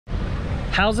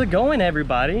How's it going,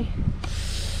 everybody?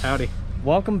 Howdy.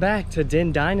 Welcome back to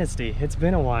Den Dynasty. It's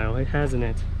been a while, hasn't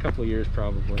it? A couple of years,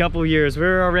 probably. Couple years.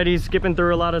 We're already skipping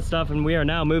through a lot of stuff and we are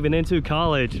now moving into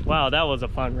college. Wow, that was a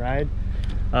fun ride.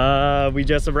 We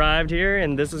just arrived here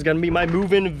and this is gonna be my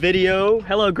move-in video.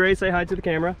 Hello, Grace, say hi to the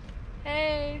camera.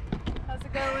 Hey, how's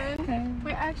it going? Hey.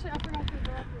 Wait, actually, I forgot to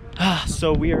go.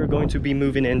 So we are going to be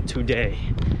moving in today.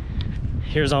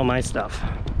 Here's all my stuff.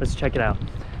 Let's check it out.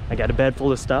 I got a bed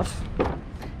full of stuff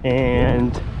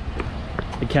and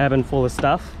a cabin full of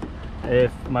stuff.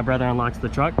 If my brother unlocks the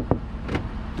truck,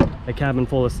 a cabin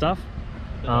full of stuff.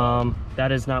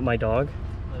 That is not my dog.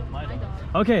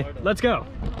 Okay, let's go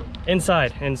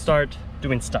inside and start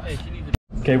doing stuff.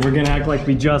 Okay, we're gonna act like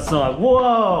we just saw it.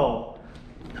 Whoa!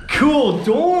 Cool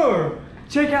dorm!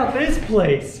 Check out this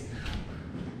place.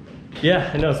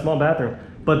 Yeah, I know, small bathroom.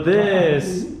 But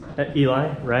this,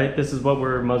 Eli, right? This is what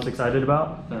we're most excited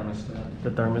about? Thermostat.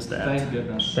 The thermostat. Thank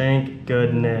goodness. Thank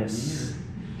goodness.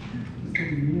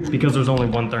 Because there's only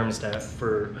one thermostat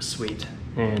for a suite,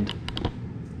 and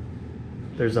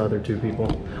there's other two people.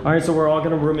 All right, so we're all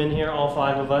gonna room in here, all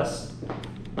 5 of us.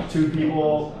 2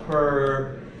 people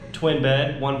per twin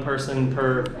bed, 1 person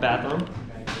per bathroom.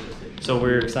 So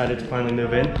we're excited to finally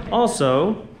move in.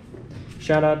 Also,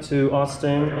 shout out to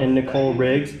Austin and Nicole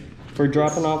Riggs for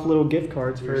dropping off little gift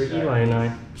cards for Eli and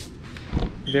I.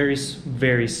 Very,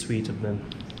 very sweet of them.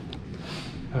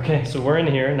 Okay, so we're in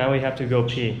here. Now we have to go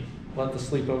pee. Let the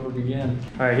sleepover begin.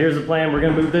 All right, here's the plan. We're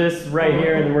gonna move this right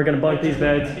here and then we're gonna bunk these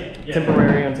beds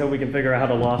temporary until we can figure out how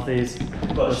to loft these.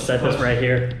 Let's set this right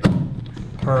here.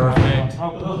 Perfect.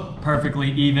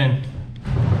 Perfectly even.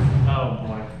 Oh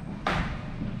boy.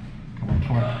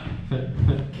 Come on. Fit.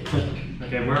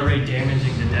 Okay, we're already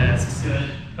damaging the desks.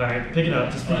 Good. All right, pick it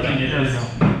up. Just pick it up. There we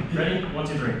go. Ready? 1,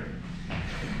 2, 3.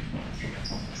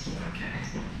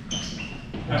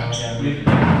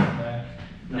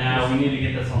 Now we need to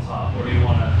get this on top. Or do you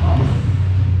want to?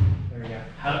 There we go.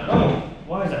 Oh,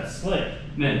 why is that slick?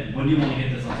 Man, when do you want to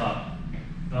get this on top?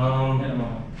 In a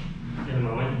moment. In a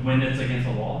moment. When it's against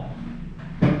the wall?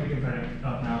 We can put it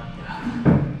up now.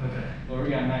 Okay. Well, we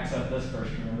gotta max up this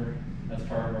first, remember? That's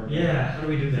part of our. Yeah, how do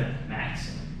we do that? Max.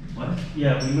 What?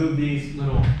 Yeah, we move these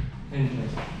little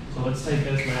hinges. So let's take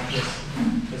this mattress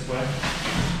this way.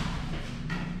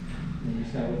 You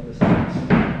just gotta lift this up.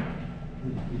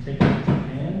 You take it with your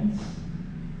hands.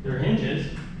 They're hinges.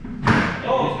 Yeah,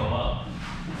 oh! Just go up.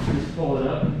 Just pull it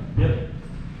up. Yep.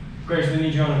 Grace, we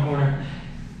need you on the corner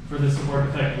for the support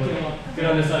effectively. Get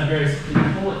on this side, Grace. Can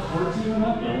you pull it towards you and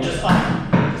up? Yeah, just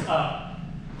up. Just up.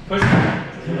 Push.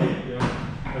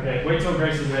 Okay, wait till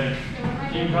Grace is ready.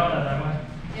 Can you prop that way?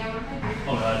 Yeah, what am I doing?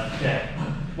 Oh god. Okay.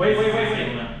 Wait.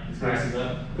 This Grace is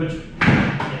up. Put your,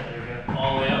 yeah, there we go.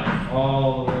 All the way up.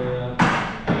 All the way up.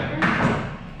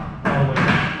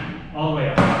 All the way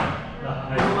up.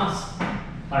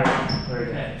 Higher. There we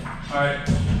go. Okay. Alright.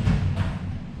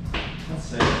 Let's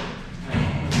see.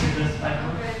 Let's do this back.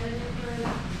 Okay,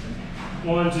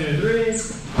 1, 2, 3.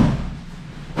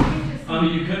 I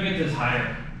mean, you could get this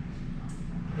higher.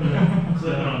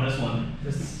 Clip it on this one.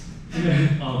 This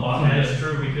On the bottom. yeah, that's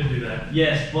true. We could do that.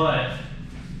 Yes, but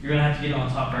you're gonna have to get it on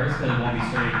top first because it won't be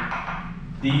straight.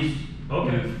 These.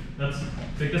 Okay. Let's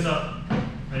pick this up.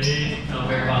 Ready? No,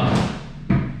 very bottom.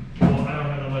 Well, I don't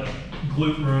have that much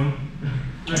glute room.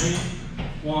 Ready?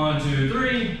 1, 2,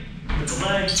 3. With the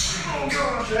legs. Oh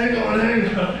gosh, hang on.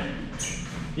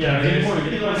 Yeah,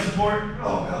 get my support.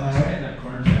 Oh gosh. Alright, that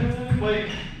corner's in.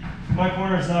 Wait, my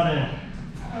corner's not in.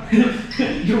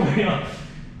 You're way up.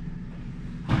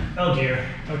 Oh dear.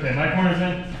 Okay, my corner's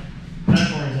in. That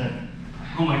corner's in.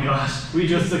 Oh my gosh. We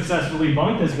just successfully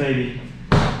bunked this baby.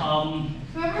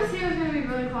 Whoever's here is going to be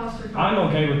really claustrophobic. I'm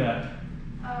okay with that.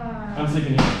 I'm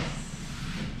sticking here.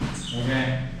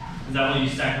 Okay. Is that what you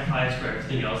sacrifice for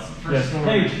everything else? Yes.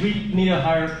 Hey,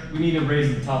 we need to raise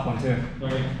the top one too.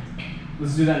 Okay.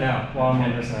 Let's do that now while I'm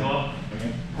on this side. Go up.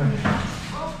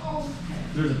 Oh.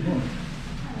 There's a pin.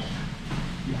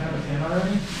 You have a pin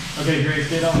already? Okay, Grace,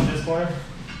 get on this corner.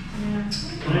 Yeah.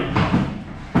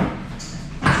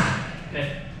 Okay.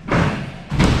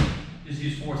 Just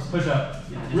use force. Push up.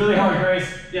 Really hard, Grace.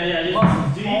 Yeah.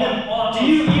 Awesome. Do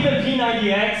you even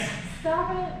P90X?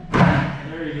 Stop it.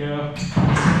 There you go.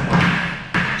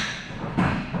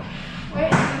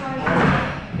 Wait,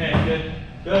 Okay, good.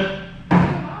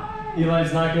 come on.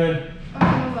 Eli's not good.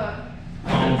 Okay, move up. I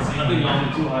think y'all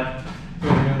went too high.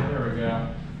 There we go.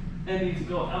 I need to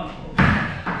go out.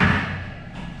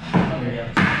 There you go.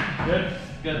 Good?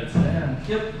 Good. Stand.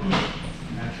 Yep.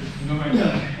 Mattress. Go back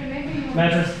down. Okay, maybe you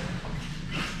Mattress.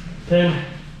 Pin.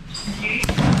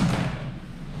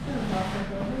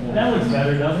 That looks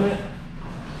better, doesn't it?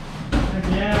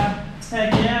 Yeah.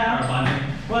 Heck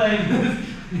yeah. Play.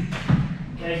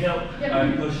 Okay, go.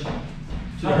 Alright, push.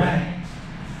 All right.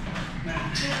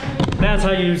 That's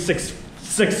how you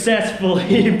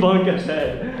successfully bunk a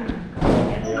bed.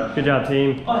 Good job,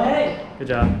 team. Oh, hey! Good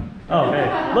job. Oh,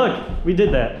 hey, look, we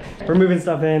did that. We're moving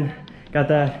stuff in. Got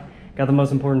that. Got the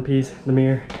most important piece, the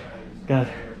mirror. Got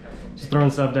just throwing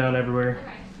stuff down everywhere.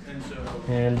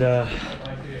 And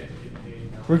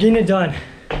we're getting it done.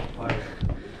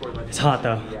 It's hot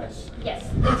though. Yes,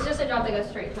 it's just a job that goes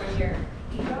straight from here.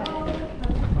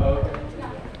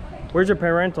 Where's your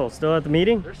parental? Still at the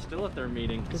meeting? They're still at their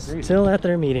meeting. Still at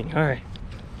their meeting. All right.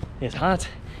 It's hot,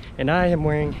 and I am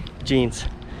wearing jeans.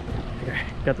 Okay,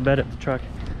 got the bed at the truck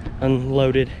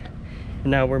unloaded,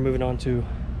 and now we're moving on to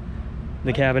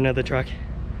the cabin of the truck,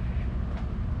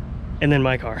 and then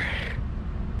my car.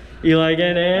 Eli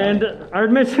again, and our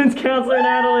admissions counselor,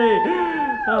 Natalie.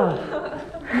 Oh.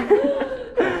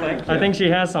 I think she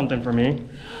has something for me.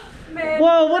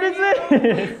 Whoa, what is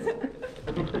this?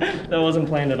 That wasn't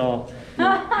planned at all.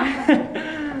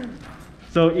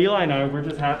 So Eli and I, we're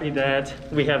just happy that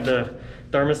we have the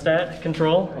thermostat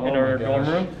control in our dorm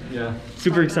room. Yeah.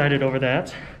 Super excited over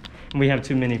that. And we have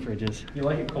 2 mini fridges. You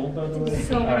like it cold, by the way?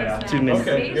 So many yeah, snacks. 2 mini.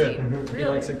 Okay, good. He Really?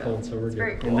 likes it cold, so we're good.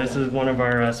 Very cool. And this is one of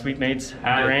our sweet mates,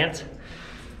 Grant.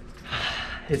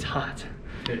 It's hot.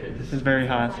 This is very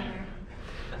hot.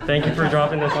 Thank you for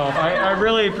dropping this off. I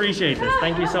really appreciate this.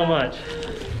 Thank you so much.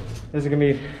 This is gonna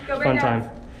be a fun time.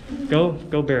 Go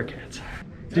Bearcats.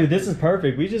 Dude, this is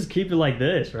perfect. We just keep it like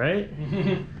this, right?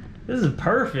 This is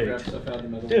perfect. Grab stuff out of the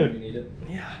middle Dude. when you need it.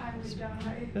 Yeah, I would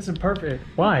die. this is perfect.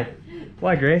 Why?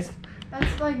 Why, Grace?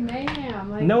 That's like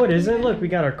mayhem. Like, No, it isn't. Look, we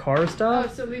got our car Oh,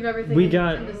 stuff. so leave everything We in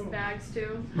got- this bags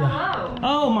too. Hello.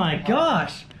 Oh my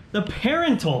gosh, the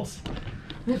parentals.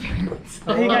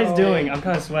 How are you guys doing? I'm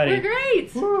kind of sweaty. We're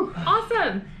great.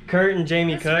 Awesome. Kurt and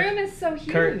Jamie This cook. room is so huge.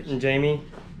 Kurt and Jamie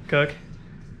cook.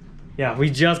 Yeah, we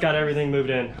just got everything moved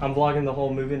in. I'm vlogging the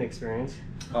whole move-in experience.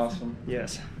 Awesome.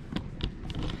 Yes.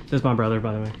 This is my brother,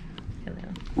 by the way.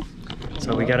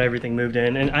 So we got everything moved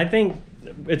in, and I think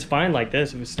it's fine like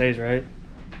this if it stays right.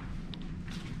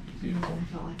 Beautiful.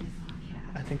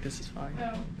 I think this is fine.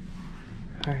 No,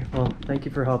 All right. Well, thank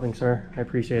you for helping, sir. I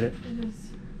appreciate it. it is.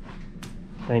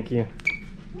 Thank you.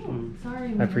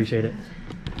 Sorry. I appreciate it.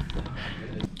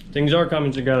 Things are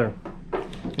coming together.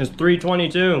 It's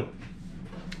 3:22.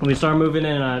 We start moving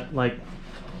in at like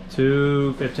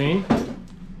 2:15,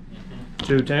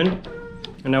 2:10,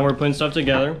 and now we're putting stuff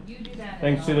together.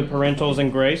 Thanks to the parentals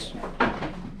and Grace.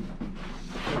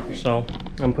 So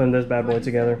I'm putting this bad boy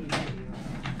together.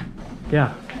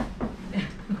 Yeah.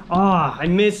 Ah, I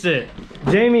missed it.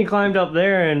 Jamie climbed up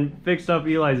there and fixed up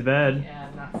Eli's bed. Yeah,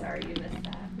 I'm not sorry you missed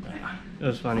that. It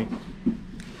was funny.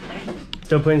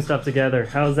 Still putting stuff together.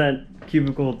 How's that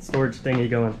cubicle storage thingy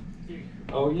going?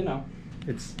 Oh, you know,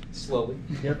 It's slowly.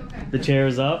 Yep. The chair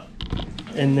is up.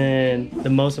 And then the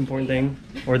most important thing,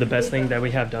 or the best thing that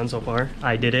we have done so far,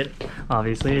 I did it,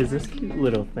 obviously, is this cute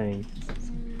little thing.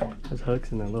 There's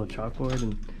hooks and a little chalkboard,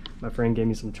 and my friend gave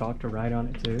me some chalk to write on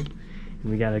it too.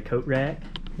 And we got a coat rack,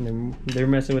 and then they're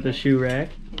messing with a shoe rack.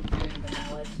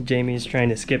 Jamie's trying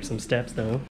to skip some steps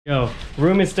though. Yo,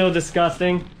 room is still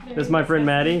disgusting. This is my friend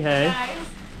Maddie, hey.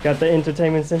 Got the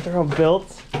entertainment center all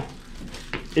built.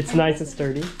 It's nice and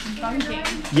sturdy. Bunking.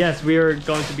 Yes, we were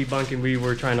going to be bunking. We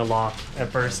were trying to loft at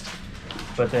first,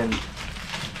 but then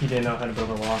he didn't know how to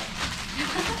build a loft.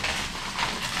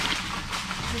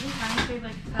 Did you mind if they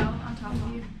like fell on top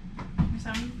of you or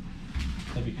something?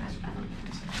 That'd be kind of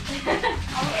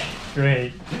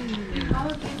Great. All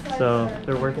of these sides So are-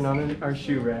 they're working on our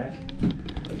shoe rack.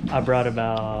 I brought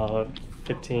about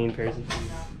 15 pairs of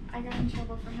shoes. I got in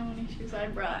trouble for how many shoes I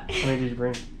brought. How many did you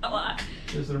bring? A lot.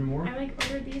 Is there more? I like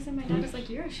ordered these and my dad was like,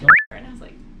 "You're a shoe," and I was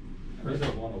like, Or is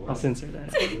there one away? I'll censor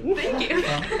that. "Thank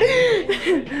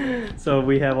you." So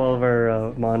we have all of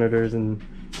our monitors and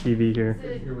TV here.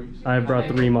 Here we I brought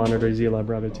 3 monitors. Eli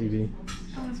brought a TV.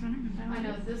 I was wondering if that one. I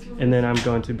know this one. And then I'm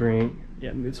going to bring,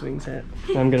 mood swings hat.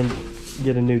 I'm going to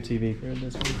get a new TV for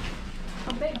this one.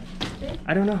 How big? Big?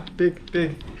 I don't know. Big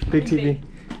TV.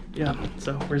 Yeah,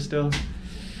 so we're still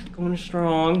going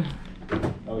strong.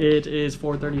 Oh, It is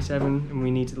 4:37 and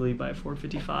we need to leave by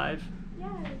 4:55. Yes.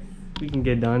 We can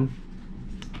get done.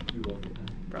 You will get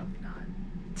that. Probably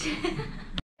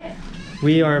not.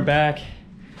 We are back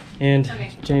and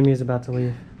Okay. Jamie is about to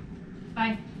leave.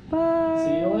 Bye. Bye.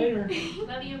 See you later.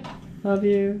 Love you. Love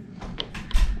you.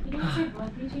 You didn't say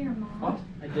love you to your mom.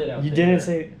 I did. I'll You take didn't that.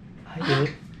 say I did.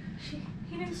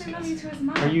 He didn't say love you to his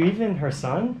mom. Are you even her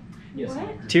son? Yes.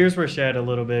 What? Tears were shed a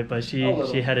little bit, but A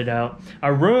little. she headed out.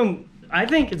 Our room, I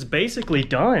think it's basically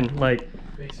done. Like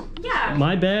basically. Yeah.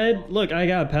 My bed, look, I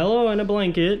got a pillow and a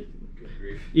blanket. Good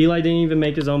grief. Eli didn't even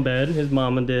make his own bed. His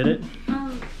mama did it.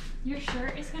 Your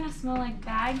shirt is gonna smell like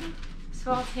bag,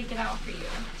 so I'll take it out for you.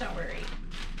 Don't worry.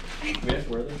 We have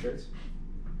to wear those shirts?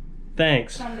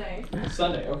 Thanks. Sunday.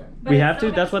 Sunday, okay. But We it's have still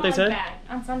to? That's gonna what they smell said? like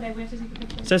bag. On Sunday, we have to take a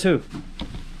picture. Says who?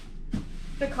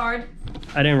 The card.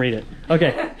 I didn't read it.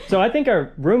 Okay, so I think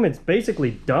our room is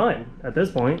basically done at this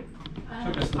point.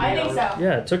 Took us 3 I think hours. so.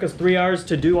 Yeah, it took us 3 hours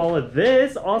to do all of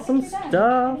this awesome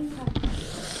stuff.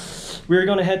 We're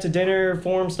gonna head to dinner,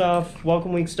 forum stuff,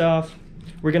 welcome week stuff.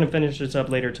 We're gonna finish this up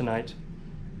later tonight.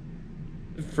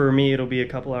 For me, it'll be a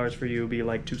couple hours. For you, it'll be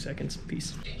like 2 seconds.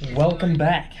 Peace. Welcome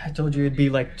back. I told you it'd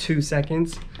be like 2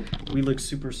 seconds. We look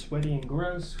super sweaty and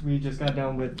gross. We just got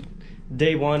done with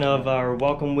day 1 of our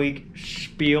welcome week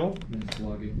spiel.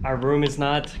 Our room is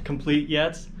not complete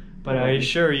yet, but I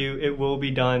assure you it will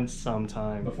be done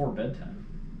sometime. Before bedtime.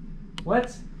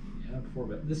 What? Yeah, before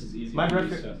bed. This is easy. My for you,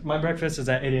 breakfast. Seth. My breakfast is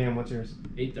at 8 a.m. What's yours?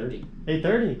 8:30.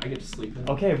 8:30. I get to sleep then.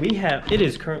 Okay, we have. It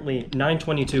is currently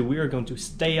 9:22. We are going to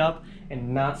stay up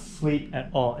and not sleep at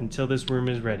all until this room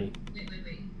is ready. Wait.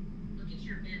 Look at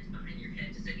your vent behind your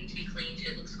head. Does it need to be cleaned?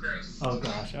 It looks gross. Oh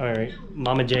gosh. All right.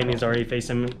 Mama Jamie's already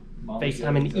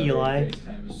FaceTiming Eli.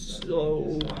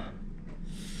 So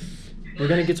we're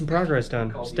gonna get some progress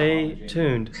done. Stay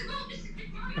tuned.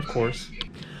 Of course.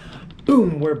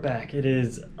 Boom, we're back. It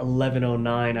is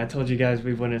 11:09. I told you guys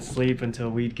we wouldn't sleep until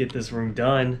we'd get this room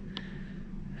done.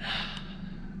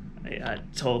 I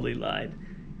totally lied.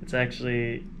 It's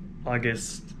actually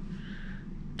August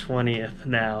 20th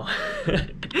now.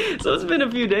 So it's been a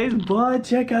few days, but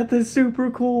check out this super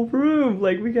cool room.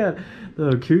 Like, we got the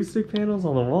acoustic panels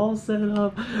on the wall set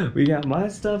up. We got my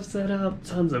stuff set up.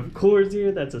 Tons of cords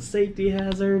here. That's a safety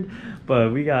hazard.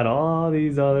 But we got all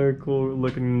these other cool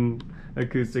looking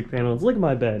acoustic panels. Look at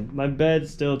my bed. My bed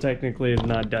still technically is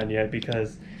not done yet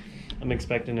because I'm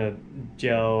expecting a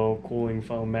gel cooling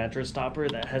foam mattress topper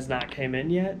that has not came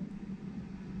in yet.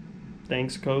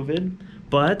 Thanks, COVID.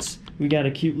 But we got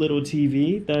a cute little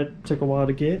TV that took a while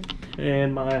to get,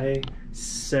 and my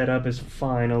setup is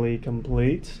finally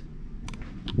complete.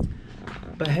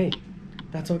 But hey,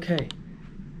 that's okay.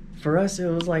 For us, it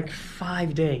was like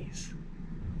 5 days.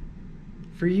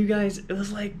 For you guys, it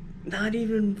was like not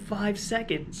even 5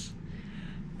 seconds.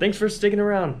 Thanks for sticking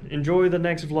around. Enjoy the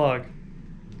next vlog.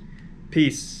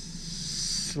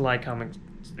 Peace. Like, comment,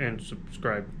 and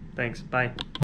subscribe. Thanks. Bye.